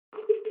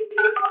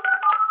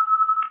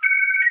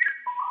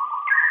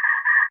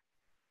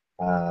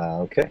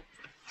Okay,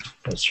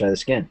 let's try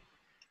this again.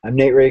 I'm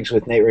Nate Riggs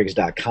with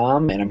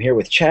NateRiggs.com, and I'm here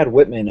with Chad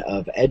Whitman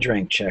of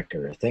EdgeRank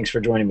Checker. Thanks for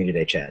joining me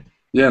today, Chad.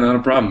 Yeah, not a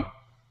problem.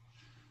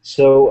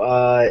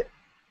 So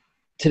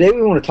today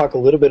we want to talk a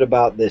little bit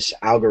about this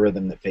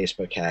algorithm that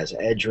Facebook has,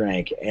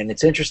 EdgeRank, and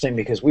it's interesting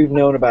because we've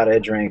known about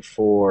EdgeRank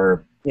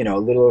for a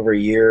little over a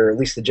year. At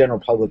least the general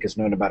public has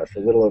known about it for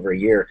a little over a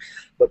year.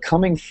 But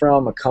coming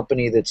from a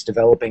company that's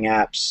developing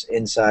apps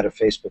inside of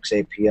Facebook's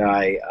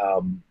API,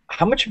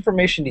 how much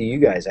information do you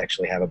guys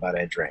actually have about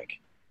EdgeRank?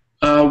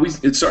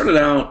 It started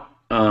out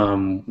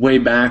way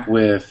back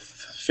with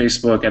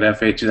Facebook at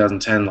F8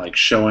 2010, like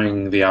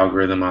showing the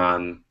algorithm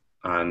on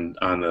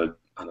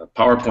a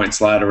PowerPoint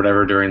slide or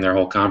whatever during their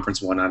whole conference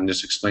and whatnot, and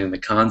just explaining the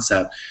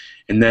concept.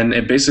 And then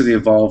it basically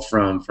evolved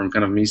from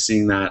kind of me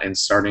seeing that and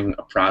starting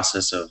a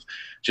process of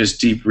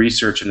just deep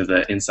research into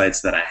the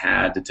insights that I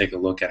had to take a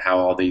look at how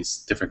all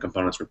these different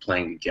components were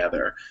playing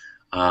together.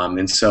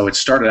 And so it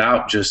started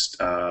out just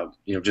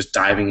just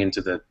diving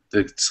into the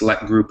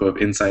select group of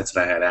insights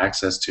that I had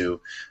access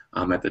to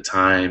at the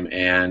time,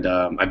 and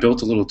I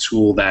built a little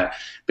tool that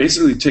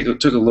basically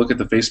took a look at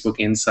the Facebook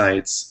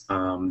insights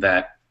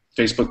that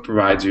Facebook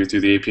provides you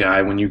through the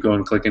API. When you go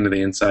and click into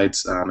the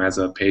insights as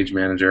a page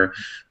manager,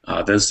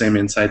 those same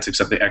insights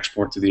except they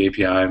export to the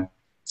API.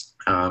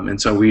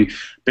 And so we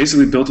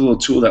basically built a little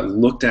tool that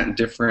looked at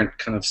different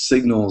kind of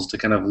signals to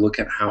kind of look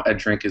at how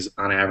EdgeRank is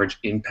on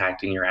average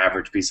impacting your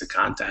average piece of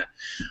content.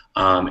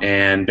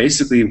 And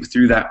basically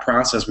through that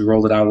process, we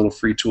rolled it out, a little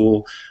free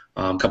tool.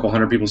 A couple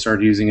hundred people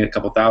started using it, a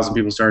couple thousand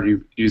people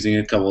started using it,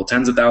 a couple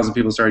tens of thousands of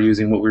people started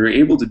using it. What we were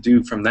able to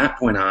do from that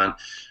point on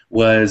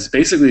was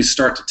basically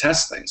start to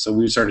test things. So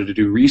we started to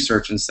do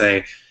research and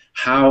say,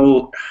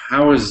 how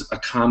is a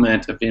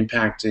comment of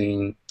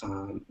impacting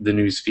the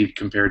news feed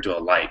compared to a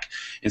like?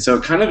 And so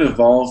it kind of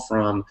evolved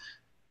from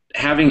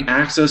having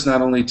access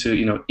not only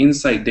to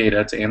insight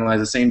data to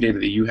analyze the same data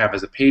that you have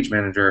as a page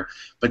manager,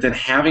 but then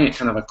having it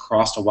kind of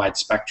across a wide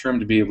spectrum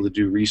to be able to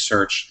do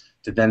research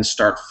to then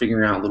start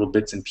figuring out little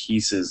bits and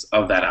pieces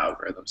of that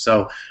algorithm.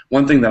 So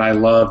one thing that I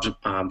loved,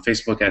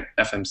 Facebook at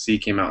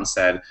FMC came out and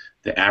said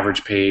the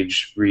average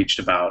page reached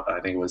about,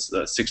 I think it was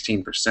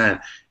 16%. And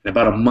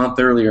about a month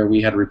earlier,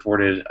 we had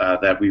reported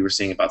that we were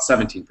seeing about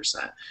 17%.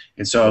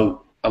 And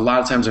so a lot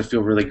of times I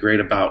feel really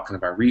great about kind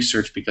of our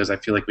research because I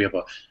feel like we have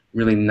a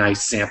really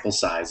nice sample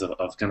size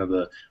of kind of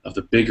the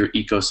bigger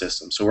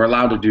ecosystem. So we're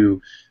allowed to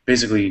do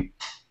basically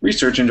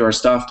research into our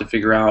stuff to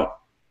figure out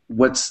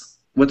what's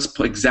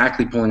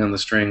exactly pulling on the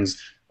strings,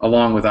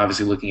 along with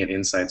obviously looking at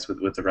insights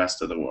with the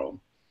rest of the world.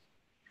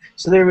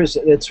 So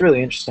it's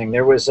really interesting.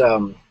 There was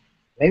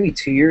maybe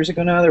 2 years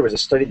ago now, there was a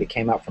study that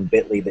came out from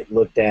Bitly that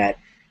looked at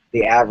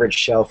the average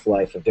shelf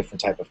life of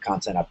different type of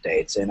content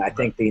updates, and I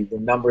think the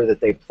number that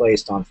they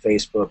placed on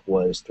Facebook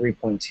was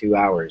 3.2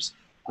 hours.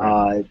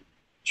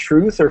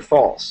 Truth or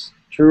false?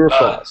 True or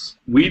false?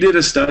 We did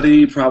a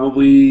study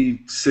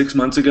probably 6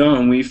 months ago,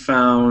 and we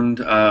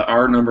found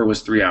our number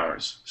was 3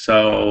 hours.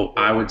 So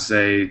I would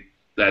say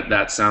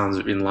that sounds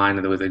in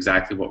line with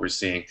exactly what we're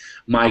seeing.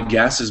 My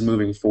guess is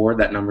moving forward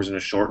that number's going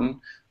to shorten,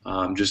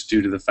 just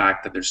due to the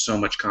fact that there's so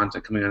much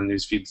content coming on the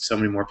newsfeed. So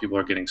many more people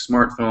are getting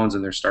smartphones,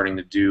 and they're starting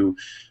to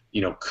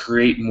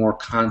create more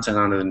content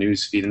onto the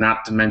newsfeed. And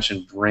not to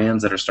mention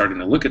brands that are starting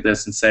to look at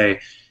this and say,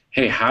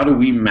 hey, how do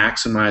we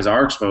maximize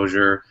our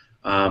exposure?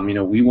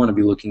 We want to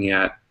be looking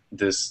at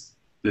this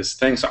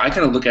thing. So I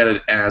kind of look at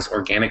it as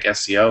organic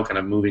SEO kind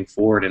of moving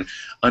forward and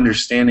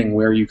understanding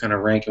where you kind of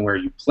rank and where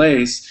you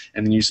place,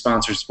 and then you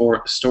sponsor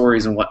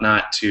stories and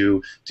whatnot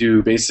to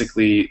do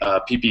basically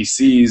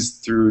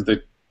PPCs through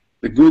the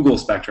Google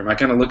spectrum. I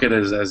kind of look at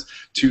it as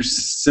two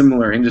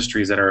similar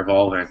industries that are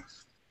evolving.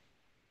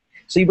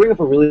 So you bring up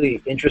a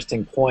really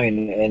interesting point,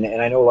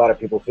 and I know a lot of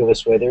people feel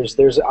this way.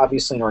 There's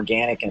obviously an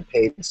organic and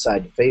paid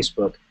side to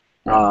Facebook,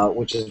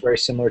 which is very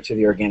similar to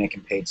the organic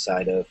and paid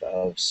side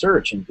of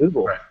search in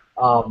Google. Right.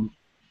 One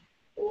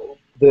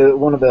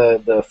of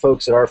the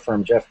folks at our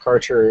firm, Jeff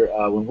Karcher,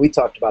 when we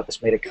talked about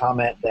this, made a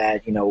comment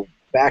that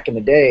back in the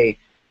day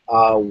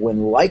when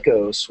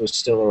Lycos was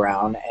still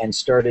around and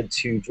started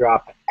to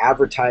drop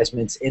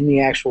advertisements in the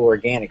actual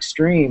organic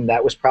stream,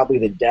 that was probably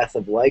the death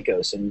of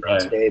Lycos, and right.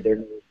 Today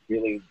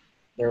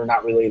they're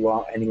not really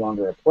any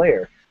longer a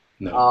player.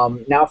 No.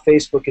 Now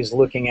Facebook is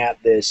looking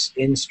at this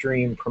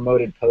in-stream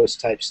promoted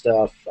post type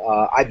stuff.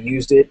 I've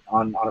used it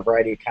on a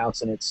variety of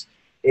accounts, and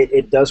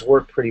it does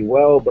work pretty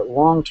well. But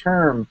long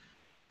term,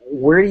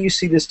 where do you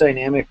see this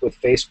dynamic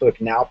with Facebook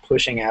now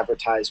pushing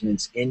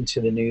advertisements into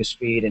the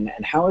newsfeed, and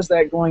how is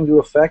that going to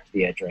affect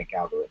the EdgeRank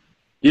algorithm?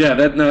 Yeah,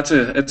 that's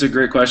a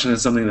great question.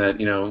 It's something that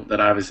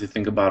that I obviously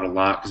think about a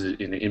lot because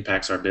it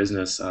impacts our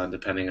business.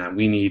 Depending on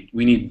we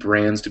need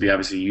brands to be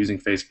obviously using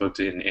Facebook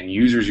and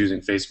users using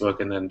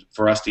Facebook, and then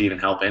for us to even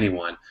help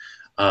anyone.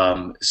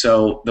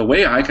 So the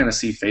way I kind of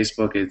see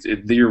Facebook is,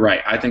 you're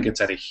right. I think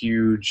it's at a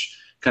huge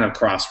kind of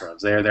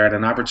crossroads. They're at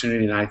an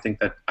opportunity, and I think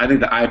the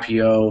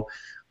IPO.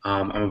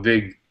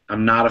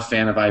 I'm not a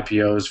fan of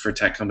IPOs for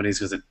tech companies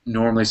because it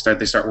normally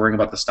they start worrying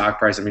about the stock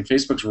price. I mean,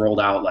 Facebook's rolled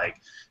out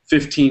like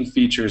 15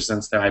 features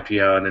since the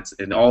IPO, and it's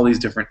in all these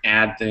different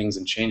ad things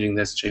and changing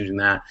this, changing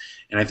that,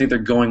 and I think they're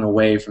going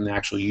away from the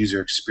actual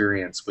user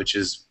experience, which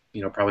is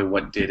probably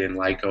what did in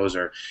Lycos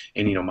or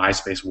in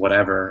MySpace,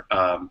 whatever.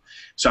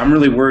 So I'm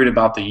really worried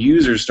about the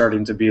users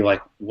starting to be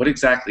like, what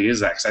exactly is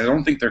that? Because I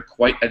don't think they're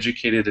quite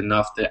educated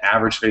enough, the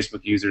average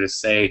Facebook user, to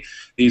say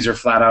these are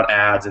flat out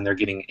ads, and they're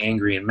getting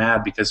angry and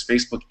mad because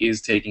Facebook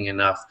is taking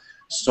enough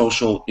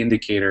social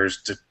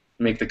indicators to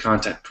make the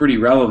content pretty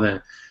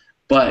relevant.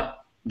 But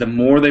the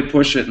more they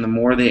push it and the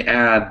more they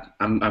add,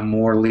 I'm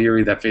more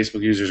leery that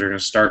Facebook users are going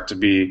to start to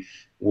be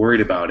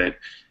worried about it.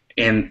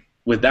 And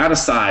with that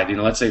aside,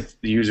 let's say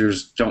the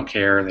users don't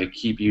care and they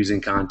keep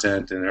using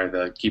content or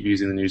they keep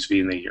using the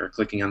newsfeed and they are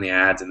clicking on the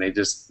ads and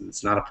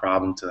it's not a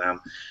problem to them.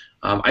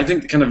 I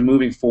think kind of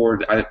moving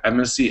forward, I'm going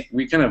to see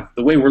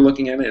the way we're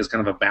looking at it is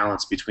kind of a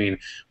balance between,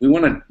 we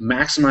want to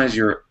maximize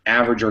your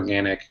average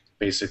organic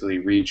basically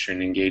reach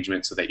and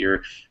engagement so that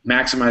you're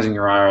maximizing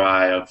your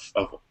ROI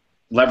of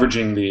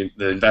leveraging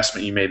the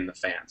investment you made in the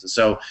fans. And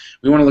so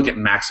we want to look at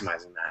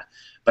maximizing that.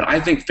 But I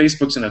think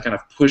Facebook's going to kind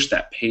of push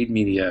that paid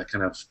media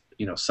kind of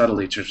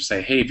subtly to say,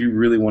 hey, if you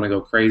really want to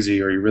go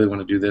crazy or you really want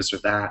to do this or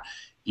that,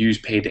 use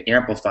paid to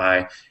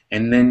amplify,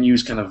 and then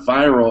use kind of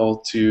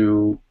viral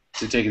to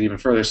take it even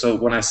further. So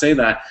when I say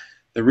that,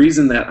 the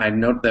reason that I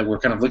note that we're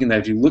kind of looking at,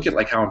 if you look at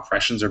like how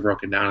impressions are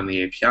broken down in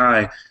the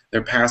API,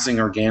 they're passing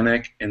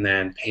organic and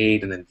then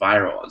paid and then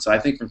viral. And so I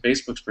think from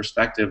Facebook's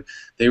perspective,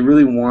 they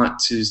really want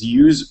to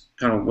use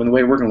when the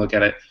way we're going to look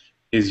at it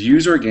is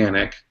use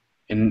organic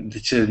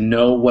and to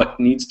know what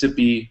needs to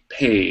be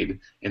paid,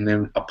 and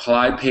then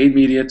apply paid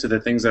media to the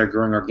things that are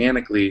growing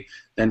organically,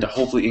 then to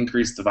hopefully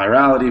increase the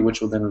virality,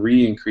 which will then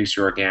re-increase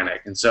your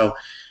organic. And so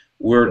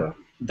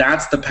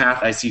that's the path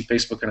I see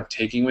Facebook kind of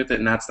taking with it,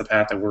 and that's the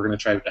path that we're going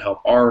to try to help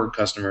our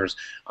customers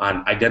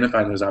on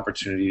identifying those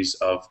opportunities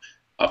of,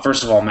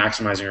 first of all,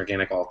 maximizing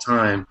organic all the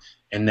time,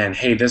 and then,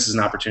 hey, this is an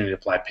opportunity to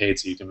apply paid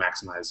so you can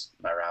maximize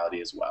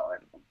virality as well,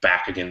 and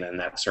back again in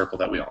that circle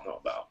that we all know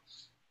about.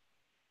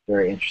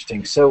 Very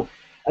interesting. So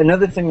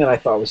another thing that I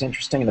thought was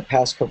interesting in the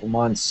past couple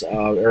months,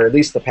 or at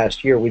least the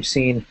past year, we've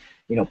seen,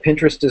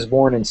 Pinterest is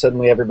born and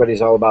suddenly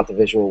everybody's all about the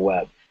visual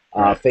web.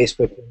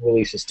 Facebook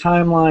releases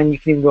timeline. You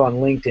can even go on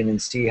LinkedIn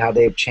and see how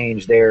they've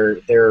changed their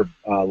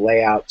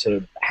layout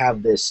to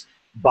have this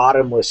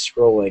bottomless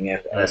scrolling,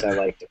 as I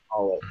like to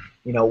call it.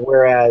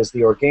 Whereas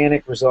the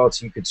organic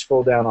results, you could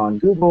scroll down on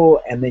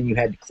Google and then you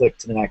had to click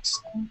to the next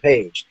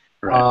page.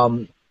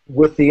 Right.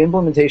 With the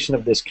implementation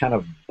of this kind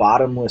of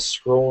bottomless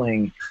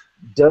scrolling,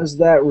 does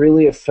that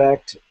really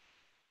affect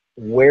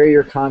where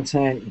your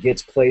content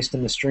gets placed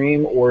in the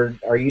stream, or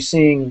are you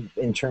seeing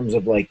in terms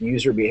of like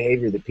user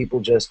behavior that people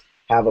just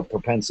have a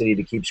propensity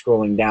to keep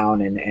scrolling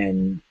down,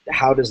 and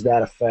how does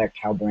that affect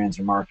how brands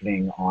are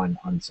marketing on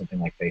something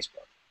like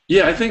Facebook?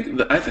 Yeah, I think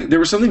there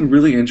was something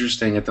really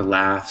interesting at the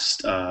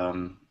last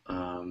F8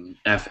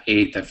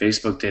 that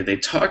Facebook did. They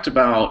talked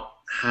about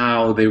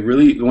how they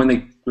really, when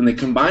they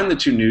combined the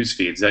two news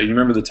feeds, that you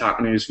remember the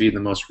top news feed and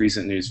the most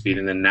recent news feed,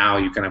 and then now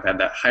you kind of had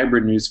that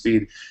hybrid news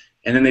feed,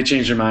 and then they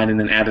changed their mind and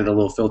then added a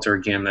little filter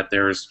again that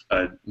there's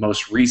a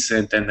most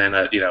recent and then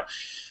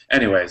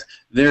anyways,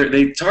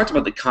 they talked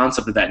about the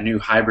concept of that new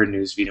hybrid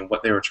newsfeed and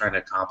what they were trying to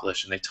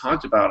accomplish, and they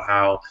talked about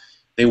how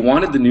they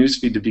wanted the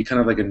newsfeed to be kind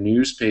of like a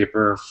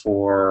newspaper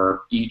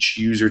for each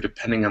user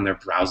depending on their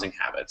browsing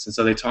habits. And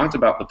so they talked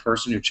about the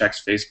person who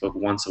checks Facebook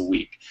once a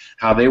week,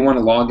 how they want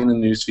to log into the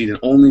newsfeed and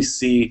only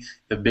see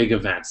the big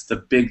events, the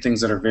big things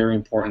that are very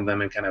important to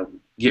them, and kind of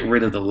get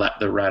rid of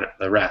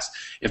the rest.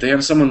 If they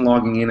have someone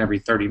logging in every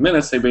 30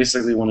 minutes, they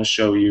basically want to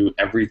show you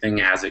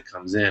everything as it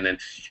comes in. And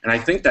I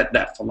think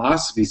that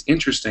philosophy is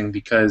interesting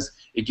because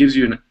it gives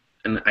you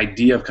an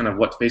idea of kind of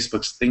what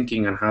Facebook's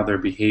thinking on how their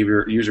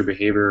behavior, user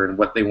behavior, and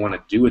what they want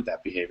to do with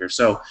that behavior.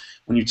 So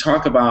when you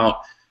talk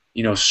about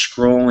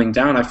scrolling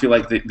down, I feel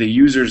like the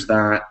users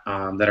that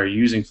are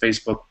using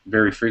Facebook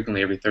very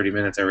frequently, every 30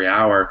 minutes, every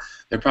hour,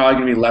 they're probably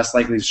going to be less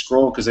likely to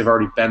scroll because they've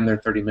already been there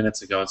 30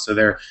 minutes ago. And so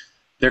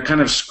they're kind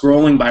of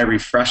scrolling by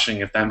refreshing,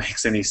 if that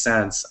makes any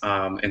sense.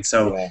 And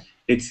so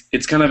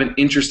it's kind of an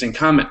interesting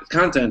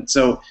content.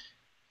 So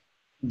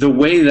the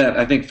way that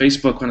I think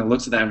Facebook kind of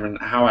looks at that and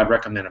how I'd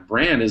recommend a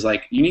brand is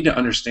like, you need to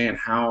understand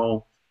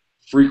how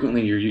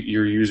frequently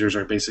your users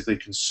are basically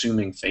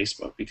consuming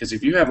Facebook. Because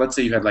if you have, let's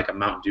say you had like a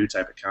Mountain Dew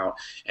type account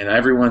and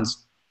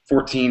everyone's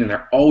 14 and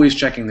they're always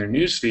checking their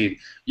newsfeed,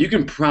 you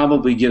can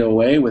probably get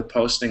away with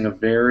posting a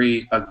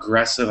very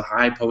aggressive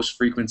high post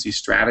frequency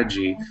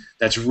strategy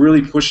that's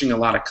really pushing a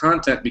lot of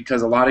content,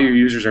 because a lot of your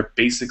users are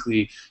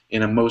basically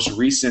in a most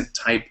recent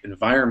type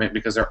environment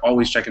because they're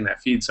always checking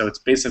that feed. So it's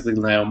basically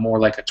now more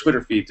like a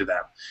Twitter feed to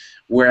them.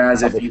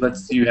 Whereas if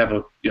you have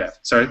a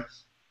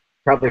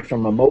probably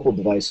from a mobile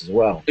device as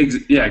well.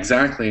 Yeah,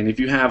 exactly. And if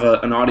you have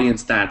an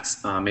audience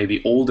that's maybe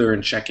older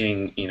and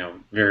checking,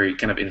 very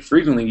kind of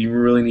infrequently, you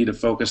really need to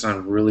focus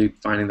on really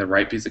finding the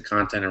right piece of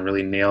content and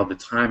really nail the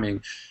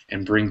timing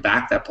and bring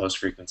back that post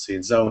frequency.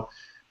 And so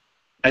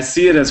I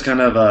see it as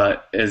kind of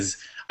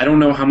I don't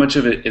know how much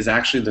of it is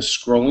actually the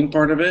scrolling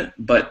part of it,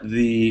 but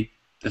the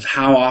of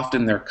how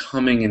often they're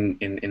coming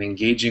and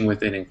engaging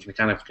with it and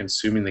kind of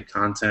consuming the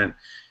content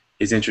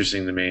is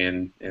interesting to me.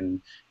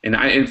 And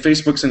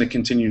Facebook's going to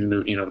continue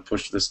to to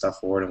push this stuff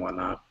forward and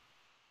whatnot.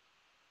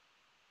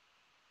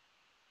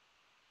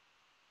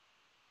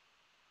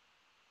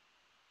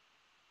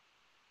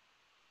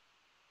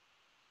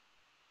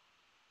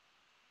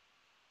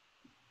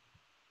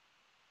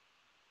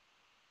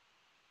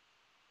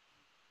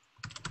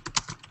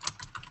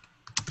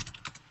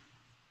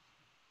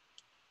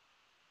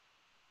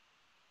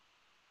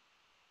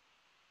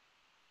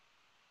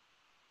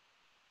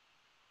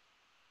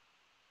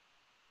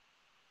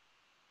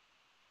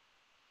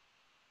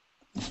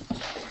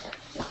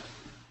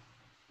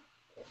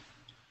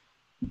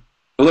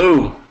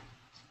 Hello.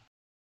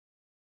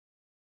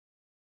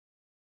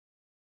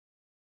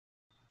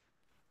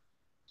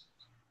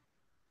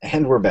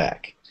 And we're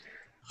back.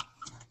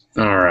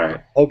 All right.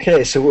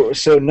 Okay, so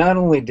not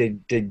only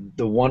did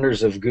the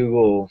wonders of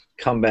Google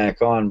come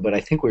back on, but I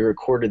think we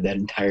recorded that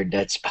entire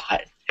dead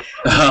spot.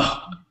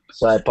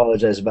 So I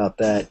apologize about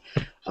that.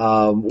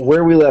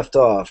 Where we left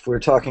off, we were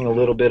talking a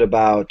little bit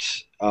about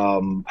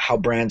how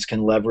brands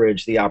can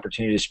leverage the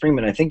opportunity to stream,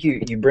 and I think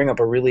you bring up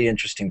a really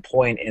interesting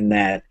point in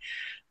that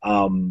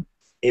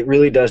it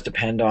really does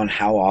depend on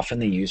how often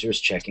the user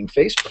is checking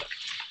Facebook.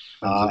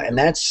 And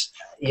that's,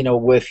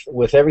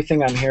 with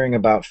everything I'm hearing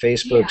about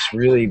Facebook's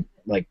really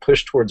like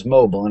push towards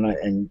mobile,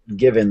 and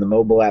given the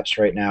mobile apps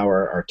right now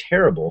are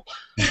terrible,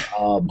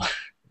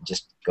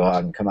 just go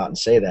out and come out and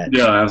say that.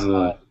 Yeah,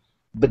 absolutely.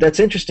 But that's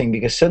interesting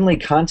because suddenly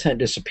content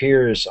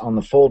disappears on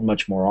the fold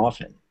much more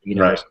often.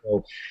 Right.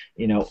 So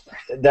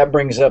that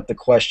brings up the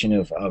question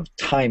of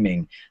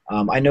timing.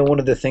 I know one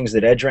of the things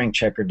that EdgeRank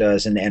Checker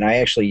does, and I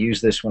actually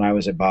used this when I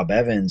was at Bob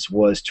Evans,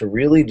 was to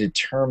really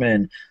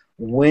determine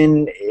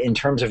when, in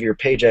terms of your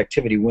page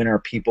activity, when are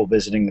people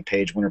visiting the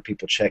page, when are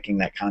people checking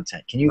that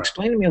content. Can you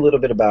explain to me a little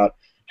bit about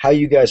how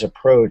you guys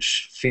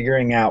approach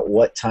figuring out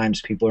what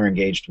times people are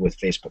engaged with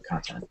Facebook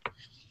content?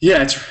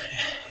 Yeah,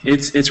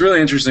 it's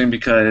really interesting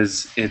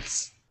because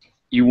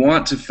you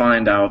want to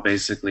find out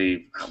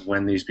basically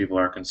when these people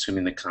are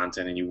consuming the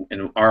content,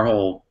 and our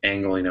whole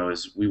angle,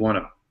 is we want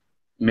to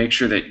make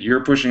sure that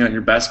you're pushing out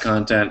your best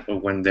content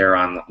when they're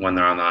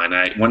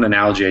online. One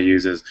analogy I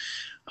use is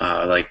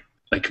like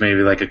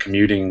maybe like a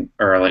commuting,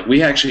 or like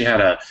we actually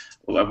had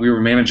we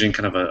were managing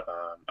kind of a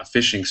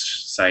phishing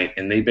site,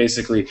 and they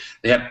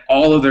had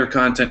all of their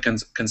content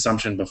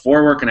consumption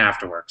before work and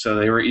after work. So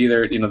they were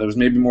either, there was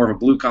maybe more of a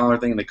blue collar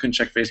thing and they couldn't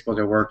check Facebook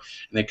at work,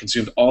 and they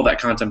consumed all that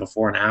content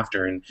before and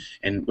after.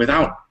 And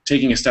without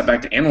taking a step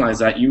back to analyze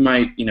that,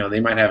 they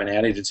might have an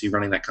ad agency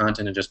running that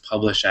content and just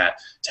publish at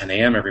 10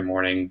 a.m. every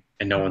morning,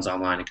 and no one's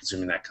online and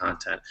consuming that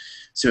content.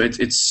 So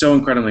it's so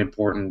incredibly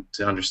important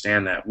to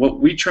understand that. What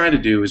we try to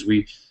do is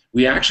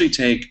we actually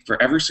take, for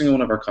every single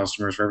one of our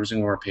customers, for every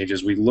single one of our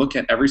pages, we look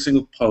at every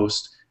single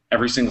post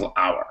every single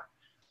hour,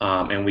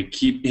 and we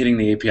keep hitting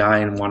the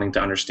API and wanting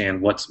to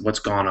understand what's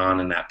gone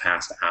on in that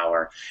past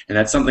hour. And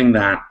that's something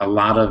that a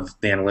lot of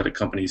the analytic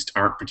companies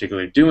aren't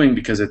particularly doing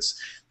because it's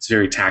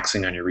very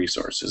taxing on your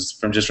resources.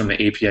 From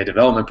the API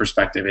development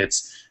perspective,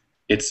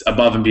 it's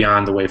above and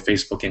beyond the way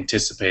Facebook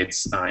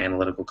anticipates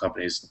analytical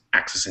companies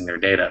accessing their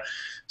data.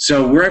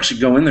 So we're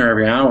actually go in there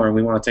every hour, and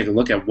we want to take a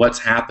look at what's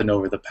happened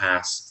over the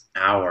past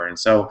hour. And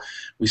so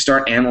we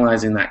start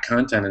analyzing that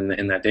content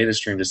in that data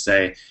stream to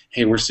say,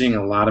 hey, we're seeing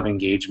a lot of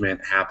engagement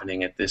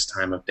happening at this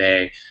time of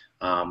day.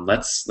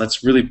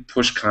 Let's really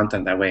push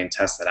content that way and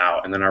test it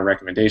out. And then our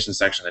recommendation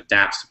section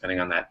adapts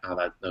depending on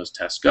how those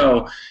tests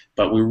go.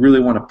 But we really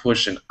want to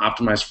push and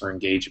optimize for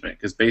engagement,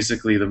 because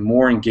basically the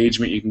more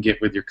engagement you can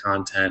get with your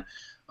content,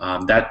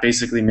 that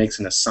basically makes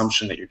an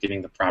assumption that you're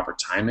getting the proper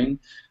timing.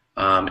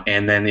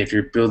 And then if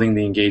you're building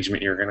the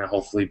engagement, you're going to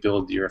hopefully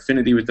build your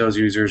affinity with those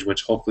users,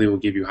 which hopefully will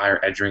give you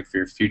higher edge rank for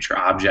your future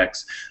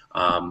objects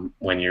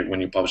when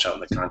you publish out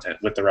the content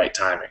with the right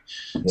timing.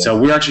 Yeah. So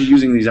we're actually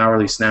using these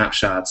hourly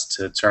snapshots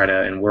to try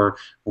to, and we're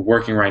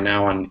working right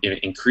now on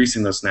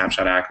increasing those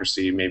snapshot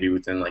accuracy maybe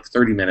within like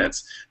 30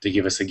 minutes to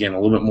give us, again,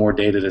 a little bit more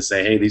data to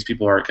say, hey, these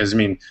people are, because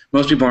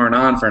most people aren't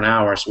on for an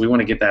hour, so we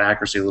want to get that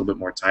accuracy a little bit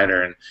more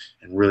tighter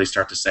and really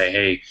start to say,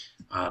 hey,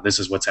 this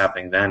is what's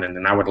happening then. And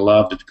then I would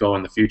love to go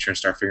in the future and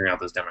start figuring out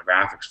those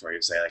demographics for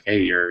you. Say like, hey,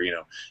 your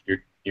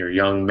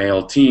young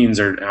male teens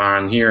are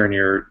on here, and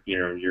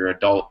your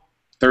adult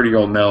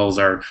 30-year-old males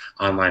are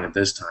online at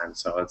this time.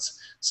 So it's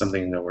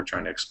something that we're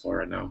trying to explore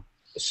right now.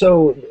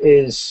 So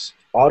is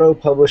auto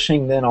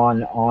publishing then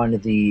on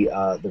the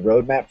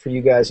roadmap for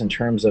you guys in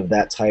terms of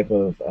that type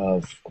of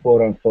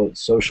quote unquote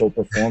social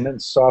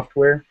performance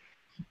software?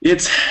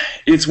 It's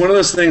one of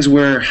those things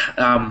where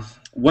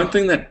one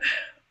thing that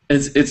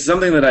it's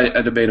something that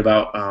I debate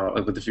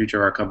about with the future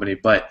of our company,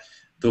 but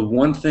the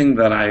one thing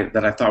that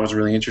I thought was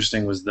really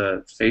interesting was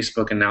the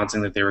Facebook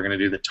announcing that they were going to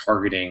do the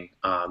targeting,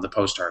 the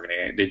post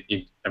targeting.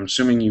 I'm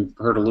assuming you've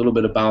heard a little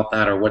bit about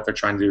that, or what they're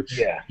trying to do.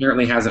 Yeah.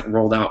 Apparently hasn't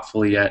rolled out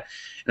fully yet,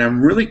 and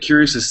I'm really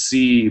curious to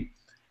see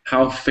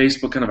how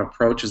Facebook kind of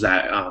approaches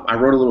that. I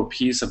wrote a little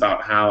piece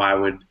about how I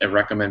would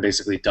recommend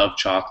basically Dove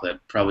Chocolate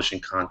publishing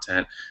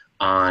content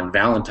on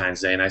Valentine's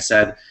Day, and I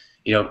said,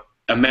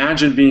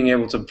 imagine being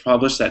able to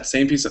publish that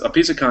same piece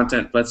of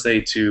content, let's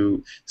say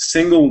to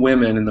single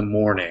women in the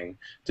morning,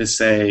 to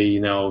say,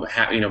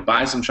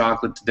 buy some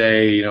chocolate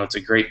today, it's a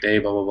great day,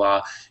 blah blah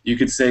blah. You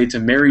could say to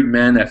married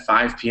men at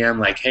 5 p.m.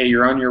 like, hey,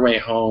 you're on your way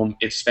home,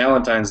 it's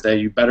Valentine's Day,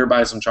 you better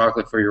buy some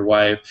chocolate for your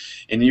wife,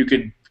 and you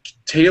could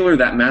tailor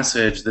that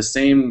message, the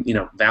same,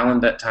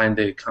 Valentine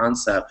Day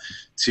concept,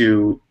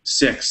 to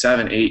 6,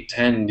 7, 8,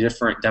 10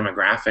 different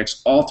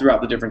demographics all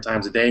throughout the different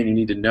times of day, and you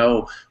need to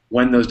know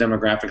when those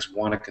demographics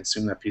want to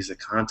consume that piece of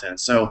content.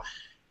 So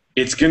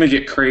it's going to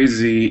get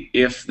crazy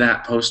if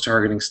that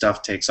post-targeting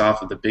stuff takes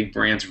off, if the big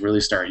brands really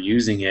start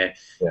using it.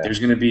 Yeah. There's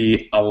going to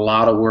be a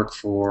lot of work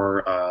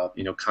for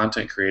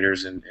content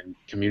creators and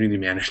community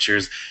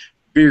managers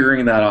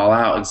figuring that all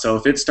out. And so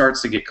if it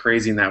starts to get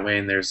crazy in that way,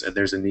 and there's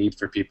a need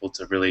for people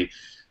to really,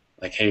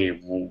 like, hey,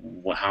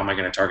 how am I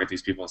going to target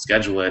these people and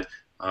schedule it?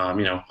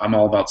 I'm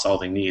all about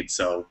solving needs.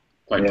 So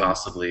quite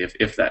possibly,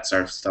 if that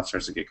stuff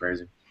starts to get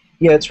crazy.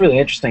 Yeah, it's really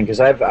interesting because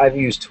I've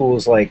used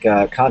tools like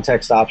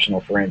Context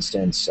Optional, for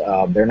instance.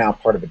 They're now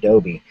part of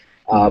Adobe.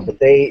 But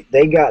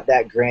they got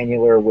that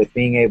granular with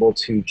being able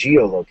to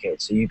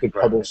geolocate. So you could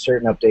publish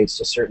certain updates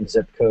to certain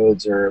zip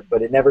codes,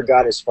 but it never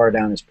got as far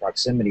down as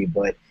proximity.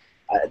 But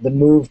the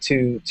move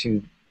to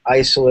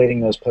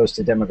isolating those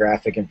posted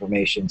demographic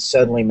information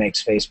suddenly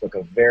makes Facebook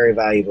a very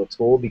valuable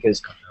tool,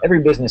 because every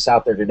business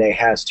out there today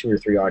has 2 or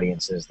 3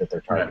 audiences that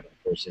they're targeting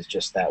versus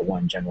just that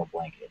one general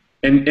blanket.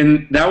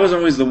 And that was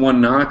always the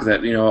one knock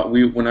that,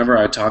 whenever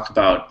I talked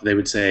about, they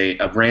would say,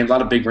 a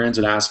lot of big brands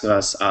would ask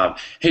us,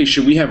 hey,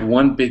 should we have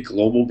one big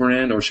global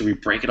brand or should we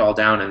break it all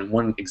down? And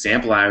one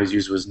example I always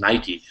used was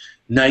Nike.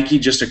 Nike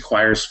just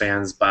acquires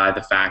fans by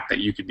the fact that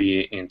you could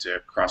be into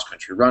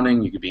cross-country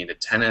running, you could be into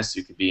tennis,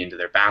 you could be into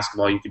their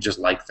basketball, you could just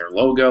like their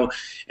logo.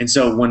 And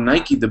so when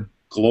Nike, the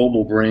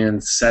global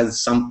brand,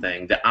 says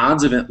something, the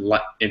odds of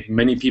if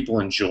many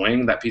people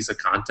enjoying that piece of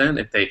content,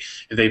 if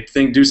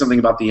they do something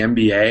about the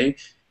NBA,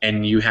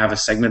 and you have a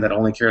segment that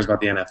only cares about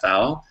the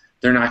NFL,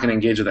 they're not going to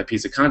engage with that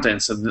piece of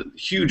content. So the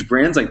huge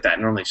brands like that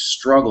normally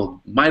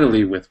struggle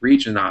mightily with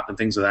reach and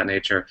things of that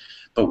nature.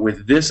 But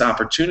with this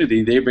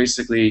opportunity, they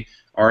basically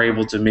are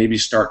able to maybe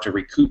start to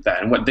recoup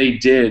that. And what they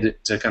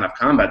did to kind of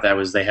combat that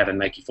was they had a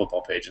Nike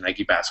football page, a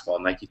Nike basketball,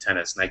 Nike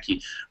tennis,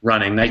 Nike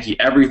running, Nike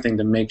everything,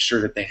 to make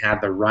sure that they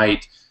had the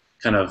right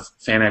kind of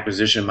fan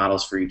acquisition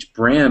models for each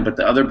brand. But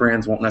the other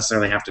brands won't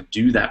necessarily have to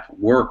do that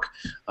work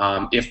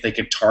if they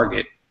could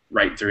target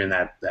right through in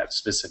that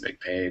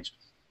specific page.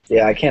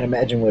 Yeah, I can't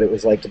imagine what it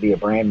was like to be a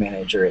brand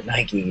manager at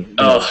Nike.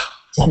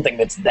 Something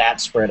that's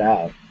that spread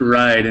out.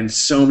 Right, and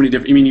so many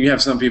different. I mean, you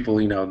have some people,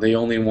 they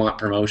only want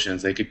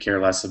promotions. They could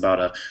care less about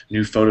a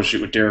new photo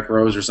shoot with Derrick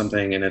Rose or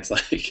something, and it's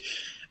like,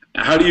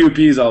 how do you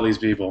appease all these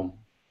people?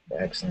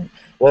 Excellent.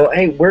 Well,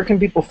 hey, where can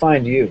people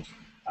find you?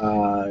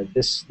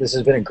 This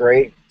has been a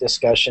great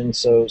discussion.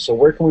 So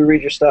where can we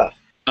read your stuff?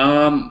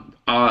 The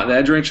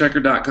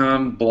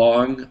EdgeRankChecker.com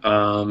blog,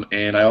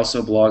 and I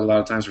also blog a lot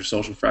of times for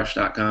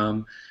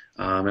SocialFresh.com,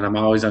 and I'm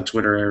always on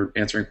Twitter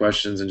answering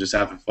questions and just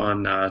having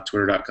fun.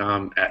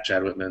 Twitter.com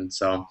 @ChadWhitman.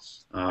 So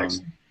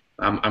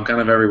I'm kind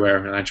of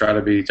everywhere, and I try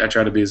to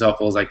be as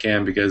helpful as I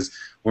can, because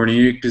we're in a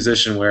unique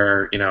position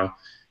where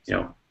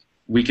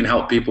we can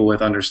help people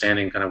with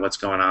understanding kind of what's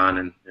going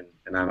on,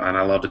 and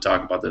I love to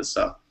talk about this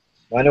stuff.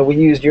 I know we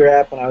used your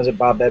app when I was at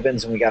Bob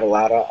Evans, and we got a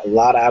lot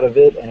out of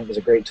it, and it was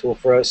a great tool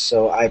for us.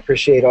 So I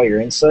appreciate all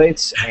your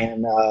insights,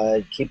 and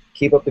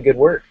keep up the good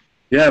work.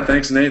 Yeah,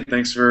 thanks, Nate.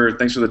 Thanks for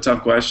the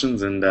tough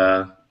questions, and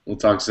we'll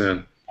talk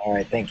soon. All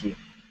right, thank you.